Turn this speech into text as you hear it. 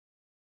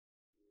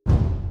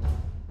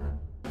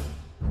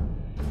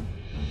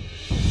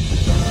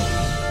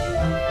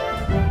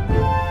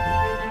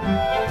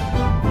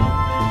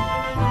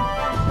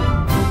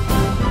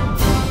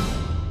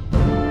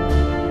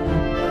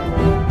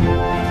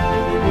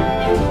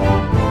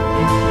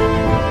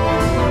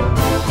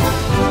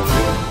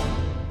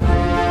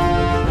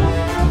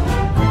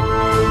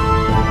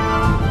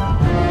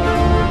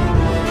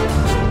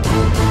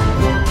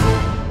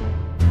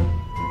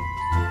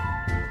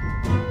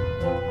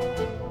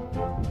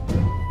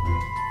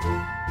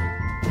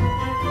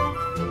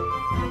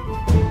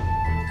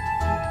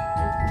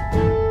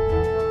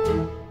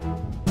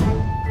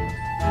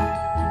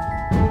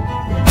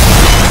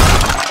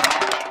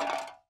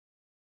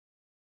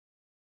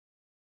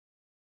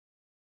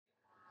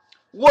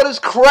What is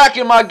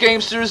cracking, my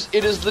gamesters?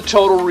 It is the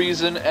Total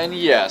Reason, and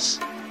yes,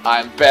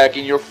 I'm back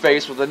in your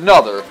face with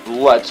another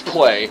Let's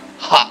Play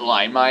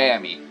Hotline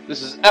Miami.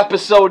 This is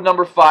episode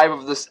number 5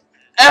 of this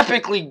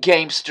epically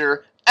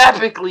gangster,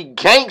 epically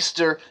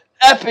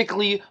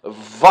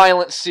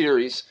violent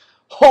series.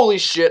 Holy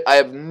shit, I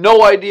have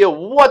no idea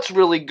what's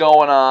really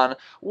going on,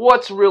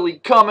 what's really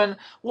coming,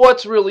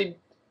 what's really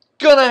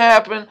gonna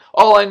happen.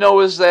 All I know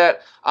is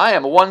that I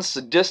am one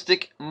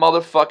sadistic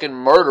motherfucking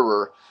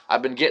murderer.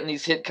 I've been getting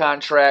these hit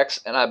contracts,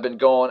 and I've been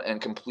going and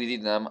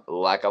completing them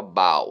like a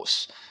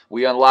boss.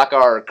 We unlock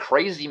our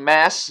crazy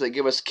masks that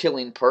give us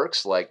killing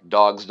perks, like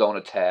dogs don't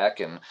attack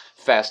and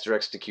faster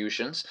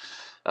executions.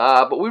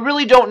 But we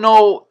really don't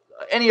know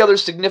any other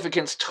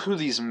significance to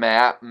these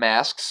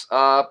masks. We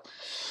know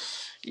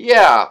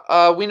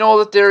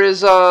that there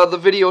is the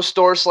video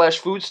store /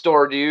 food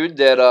store dude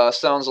that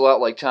sounds a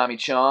lot like Tommy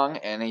Chong,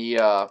 and he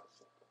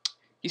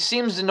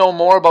seems to know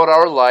more about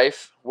our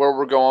life, where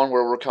we're going,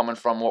 where we're coming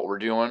from, what we're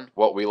doing,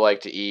 what we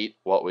like to eat,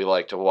 what we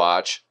like to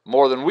watch,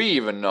 more than we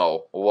even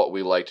know what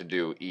we like to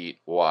do, eat,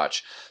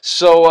 watch.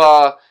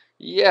 So,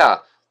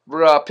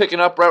 we're picking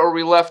up right where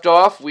we left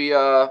off. We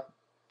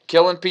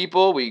killing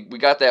people. We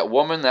got that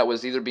woman that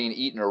was either being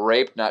eaten or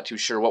raped. Not too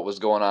sure what was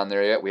going on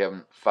there yet. We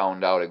haven't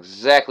found out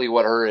exactly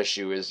what her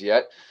issue is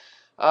yet.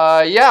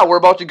 We're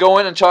about to go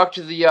in and talk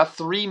to the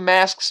 3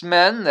 masked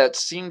men that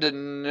seem to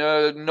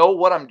know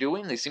what I'm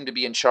doing. They seem to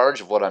be in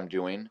charge of what I'm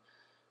doing.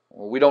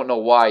 We don't know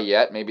why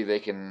yet. Maybe they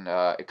can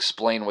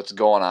explain what's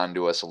going on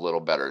to us a little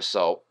better.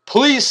 So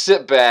please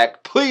sit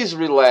back, please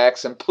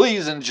relax, and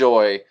please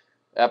enjoy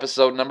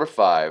episode number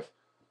 5,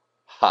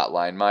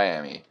 Hotline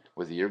Miami,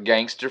 with your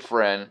gangster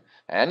friend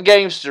and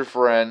gamester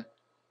friend,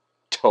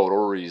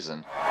 Total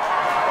Reason.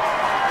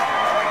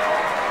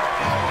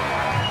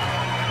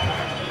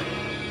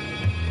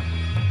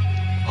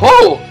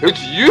 Oh,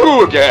 it's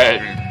you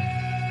again!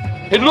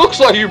 It looks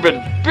like you've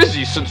been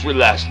busy since we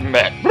last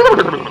met.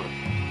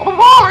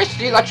 Oh, I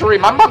see that you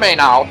remember me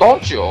now,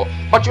 don't you?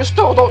 But you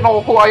still don't know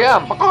who I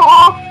am.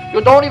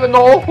 You don't even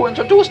know who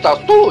introduced us,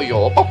 do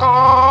you?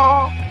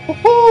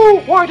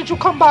 Why did you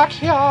come back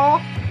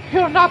here?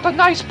 You're not a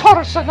nice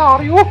person,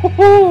 are you?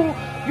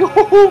 You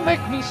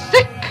make me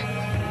sick.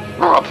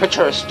 Your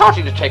picture is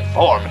starting to take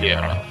form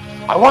here.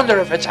 I wonder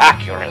if it's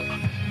accurate.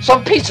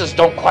 Some pieces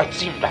don't quite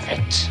seem to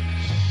fit.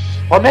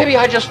 Or maybe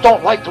I just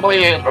don't like the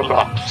way it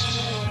looks.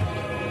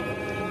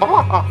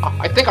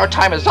 I think our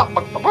time is up,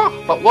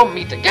 but we'll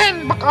meet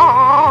again.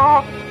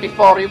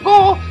 Before you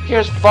go,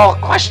 here's 4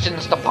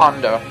 questions to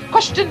ponder.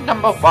 Question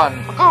number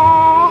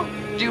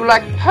 1. Do you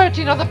like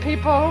hurting other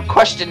people?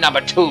 Question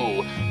number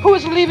 2. Who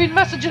is leaving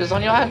messages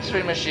on your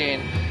answering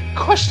machine?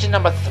 Question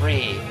number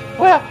 3.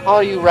 Where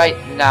are you right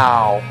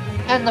now?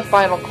 And the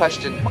final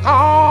question.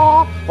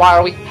 Why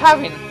are we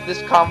having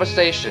this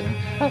conversation?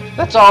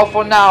 That's all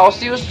for now.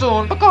 See you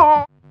soon.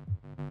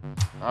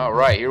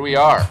 Alright, here we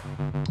are.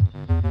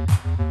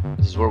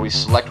 This is where we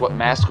select what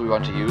mask we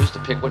want to use to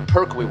pick what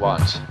perk we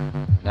want.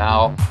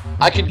 Now,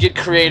 I could get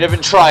creative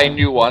and try a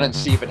new one and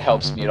see if it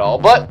helps me at all,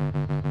 but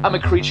I'm a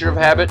creature of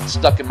habit,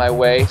 stuck in my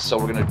way, so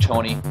we're going to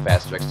Tony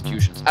faster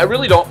executions. I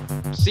really don't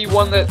see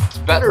one that's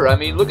better. I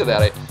mean, look at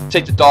that. I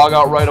take the dog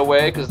out right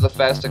away because of the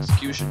fast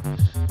execution.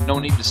 No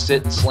need to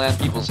sit and slam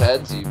people's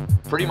heads. You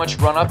pretty much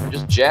run up and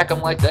just jack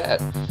them like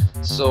that.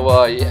 So,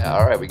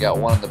 alright, we got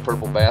one in the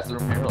purple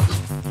bathroom here. Let's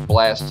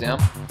blast him.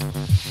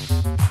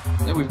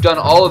 And we've done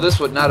all of this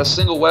with not a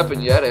single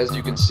weapon yet. As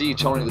you can see,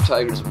 Tony the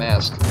Tiger's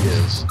mask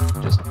is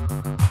just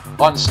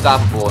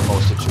unstoppable in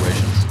most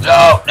situations.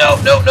 No!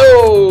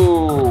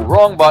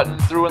 Wrong button.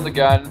 Threw in the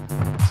gun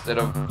instead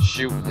of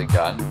shooting the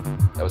gun.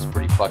 That was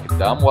pretty fucking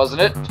dumb,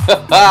 wasn't it?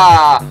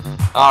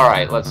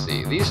 Alright, let's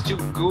see. These 2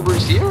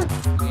 goobers here?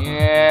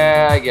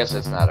 Yeah, I guess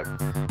that's not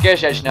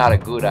a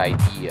good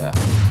idea.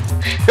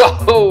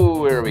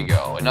 Oh, here we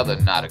go. Another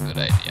not a good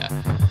idea.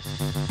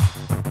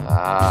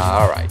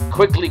 Alright,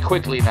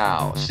 quickly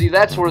now. See,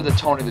 that's where the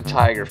Tony the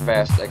Tiger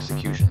fast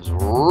executions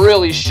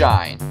really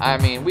shine. I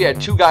mean, we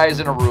had 2 guys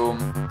in a room.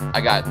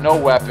 I got no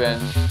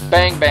weapon.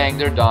 Bang, bang,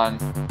 they're done.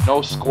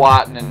 No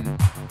squatting and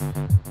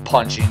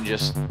punching,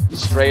 just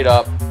straight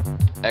up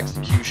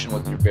execution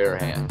with your bare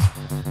hands.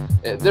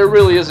 There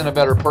really isn't a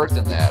better perk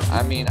than that.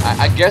 I mean,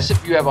 I guess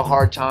if you have a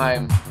hard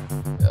time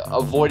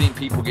avoiding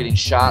people getting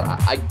shot,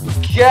 I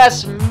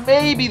guess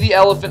maybe the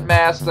elephant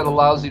mask that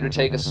allows you to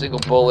take a single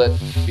bullet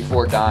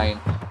before dying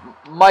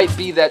might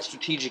be that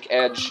strategic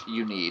edge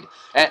you need.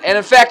 And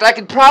in fact, I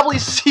could probably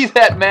see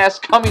that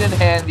mask coming in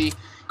handy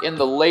in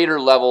the later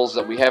levels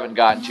that we haven't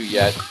gotten to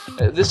yet.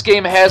 This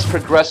game has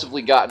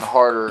progressively gotten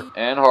harder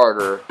and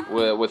harder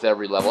with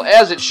every level,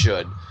 as it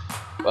should.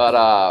 But,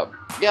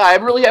 I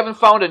really haven't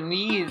found a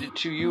need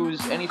to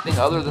use anything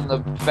other than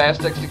the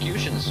fast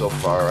executions so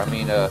far. I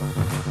mean,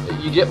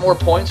 you get more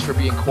points for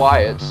being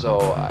quiet, so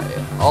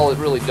all it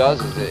really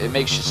does is it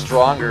makes you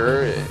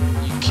stronger,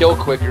 you kill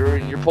quicker,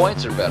 and your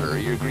points are better.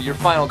 Your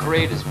final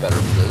grade is better.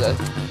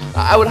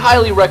 I would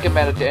highly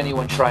recommend it to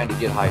anyone trying to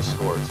get high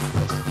scores.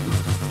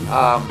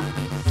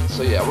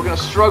 So yeah, we're going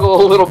to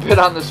struggle a little bit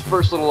on this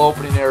first little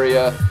opening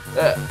area.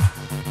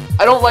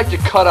 I don't like to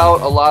cut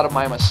out a lot of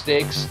my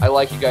mistakes. I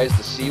like you guys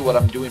to see what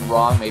I'm doing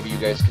wrong. Maybe you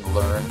guys can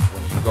learn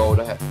when you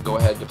go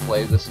ahead to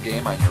play this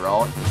game on your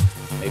own.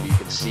 Maybe you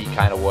can see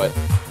kind of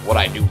what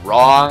I do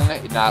wrong,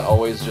 not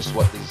always just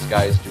what these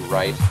guys do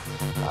right.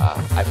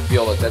 I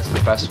feel that that's the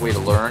best way to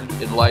learn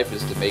in life,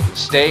 is to make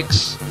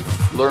mistakes,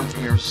 learn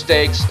from your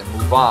mistakes, and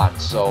move on.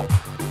 So,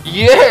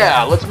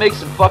 yeah, let's make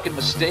some fucking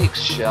mistakes,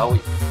 shall we?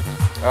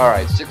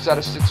 Alright, 6 out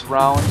of 6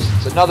 rounds.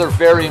 It's another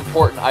very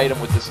important item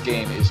with this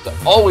game, is to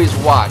always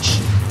watch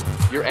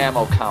your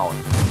ammo count.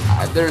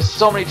 There's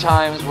so many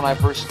times when I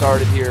first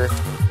started here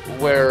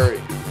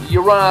where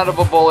you run out of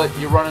a bullet,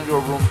 you run into a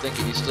room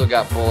thinking you still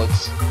got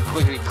bullets,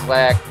 clickety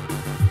clack,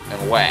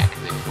 and whack.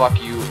 They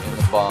fuck you in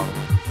the bung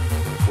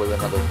with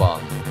another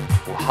bung.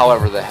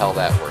 However the hell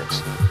that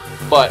works.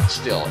 But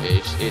still,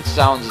 it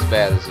sounds as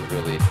bad as it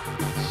really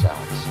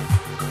sounds.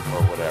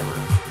 Or whatever.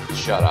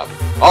 Shut up.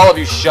 All of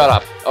you shut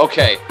up.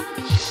 Okay,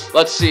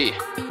 let's see.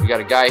 We got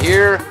a guy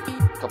here,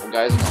 a couple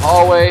guys in the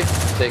hallway.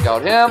 Take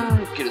out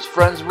him, get his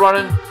friends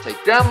running,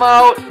 take them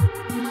out.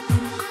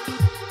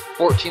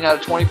 14 out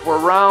of 24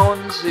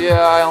 rounds.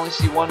 Yeah, I only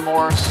see one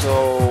more,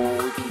 so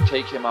we can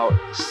take him out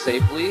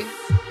safely.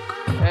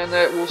 And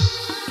that will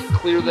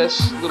clear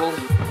this little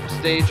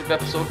stage of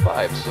episode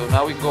 5. So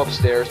now we can go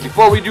upstairs.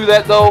 Before we do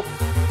that, though,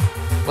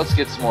 let's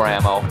get some more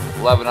ammo.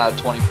 11 out of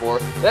 24.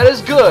 That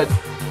is good.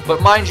 But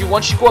mind you,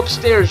 once you go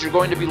upstairs, you're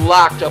going to be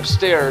locked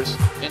upstairs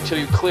until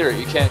you clear it.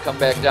 You can't come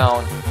back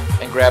down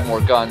and grab more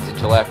guns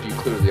until after you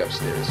clear the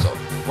upstairs. So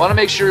you want to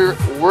make sure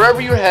wherever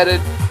you're headed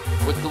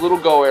with the little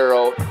go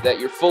arrow that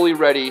you're fully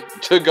ready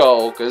to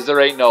go, because there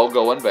ain't no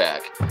going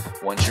back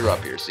once you're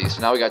up here. See,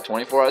 so now we got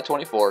 24 out of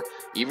 24.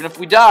 Even if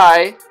we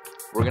die,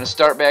 we're going to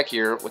start back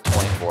here with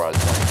 24 out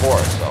of 24.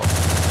 So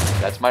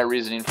that's my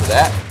reasoning for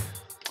that.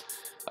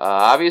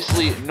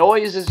 Obviously,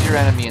 noise is your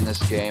enemy in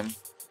this game.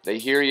 They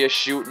hear you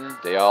shooting,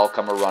 they all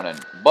come a-running.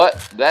 But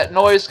that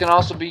noise can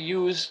also be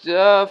used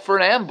for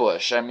an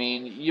ambush. I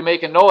mean, you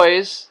make a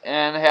noise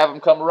and have them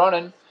come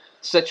running,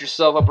 set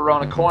yourself up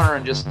around a corner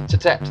and just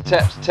tap,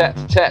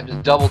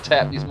 just double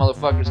tap these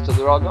motherfuckers till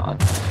they're all gone.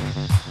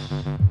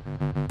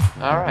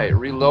 Alright,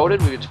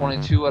 reloaded. We got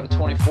 22 out of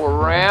 24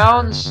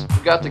 rounds.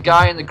 We got the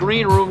guy in the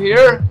green room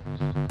here.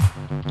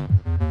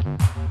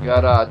 We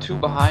got 2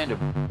 behind a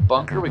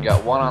bunker. We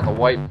got 1 on the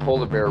white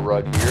polar bear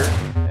rug here.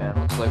 And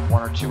looks like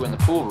 1 or 2 in the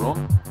pool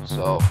room.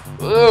 So,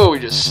 ooh, we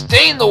just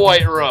stained the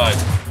white rug.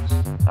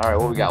 Alright,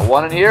 what we got?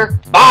 1 in here?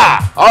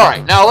 Ah!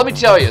 Alright, now let me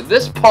tell you,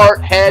 this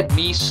part had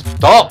me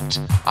stumped.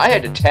 I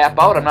had to tap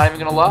out, I'm not even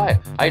gonna lie.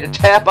 I had to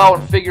tap out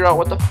and figure out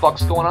what the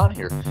fuck's going on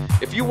here.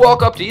 If you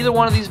walk up to either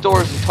one of these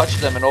doors and touch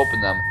them and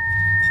open them,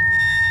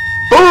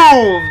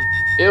 boom!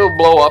 It'll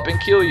blow up and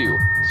kill you.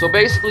 So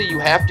basically, you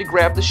have to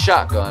grab the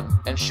shotgun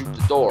and shoot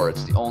the door.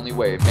 It's the only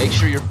way. Make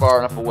sure you're far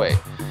enough away.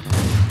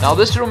 Now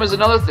this room is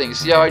another thing.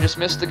 See how I just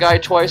missed the guy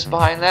twice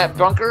behind that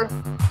bunker?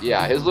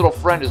 Yeah, his little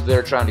friend is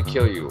there trying to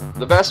kill you.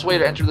 The best way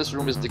to enter this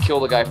room is to kill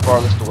the guy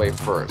farthest away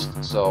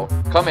first. So,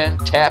 come in,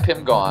 tap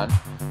him gone.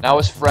 Now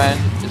his friend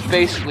is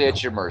basically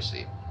at your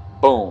mercy.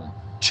 Boom.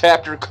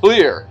 Chapter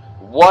clear.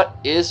 What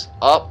is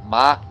up,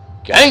 my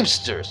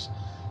gamesters?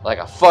 Like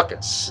a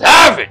fucking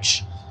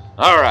savage.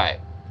 Alright.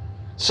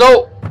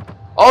 So,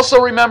 also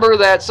remember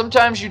that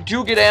sometimes you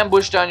do get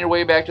ambushed on your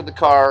way back to the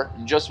car,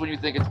 and just when you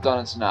think it's done,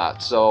 it's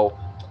not. So,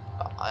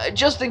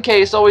 just in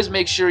case, always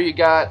make sure you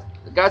got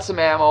some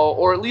ammo,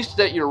 or at least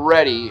that you're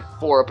ready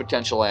for a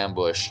potential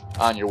ambush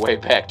on your way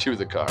back to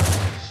the car.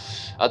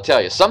 I'll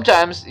tell you,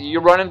 sometimes you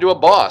run into a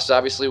boss.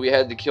 Obviously, we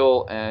had to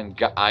kill and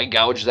eye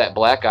gouge that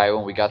black guy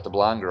when we got the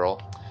blonde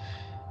girl.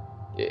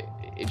 It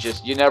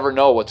just, you never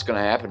know what's going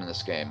to happen in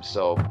this game.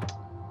 So,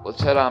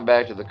 let's head on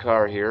back to the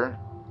car here.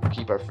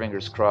 Keep our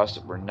fingers crossed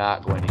that we're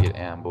not going to get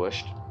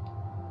ambushed.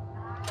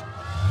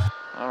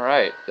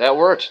 Alright, that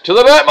worked. To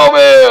the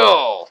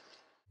Batmobile!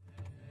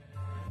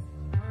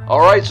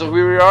 Alright, so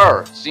here we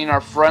are, seeing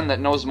our friend that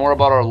knows more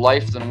about our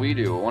life than we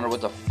do. I wonder what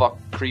the fuck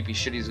creepy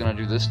shit he's gonna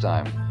do this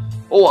time.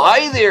 Oh,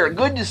 hi there,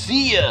 good to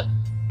see ya.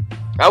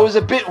 I was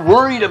a bit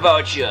worried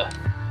about ya.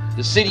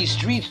 The city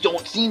streets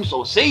don't seem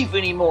so safe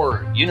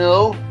anymore, you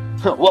know?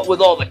 What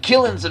with all the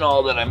killings and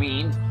all that, I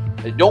mean.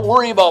 Don't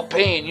worry about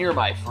paying, you're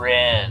my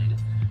friend.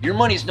 Your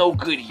money's no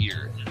good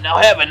here. Now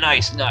have a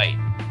nice night.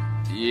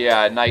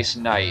 Yeah, nice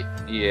night.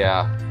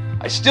 Yeah.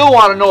 I still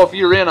want to know if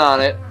you're in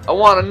on it. I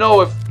want to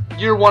know if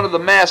you're one of the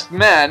masked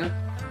men.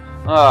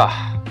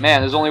 Man,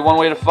 there's only one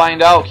way to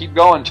find out. Keep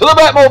going. To the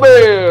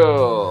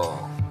Batmobile!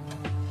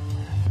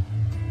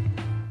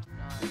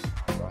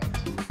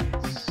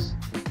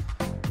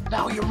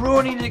 Now you're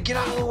ruining it. Get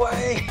out of the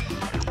way.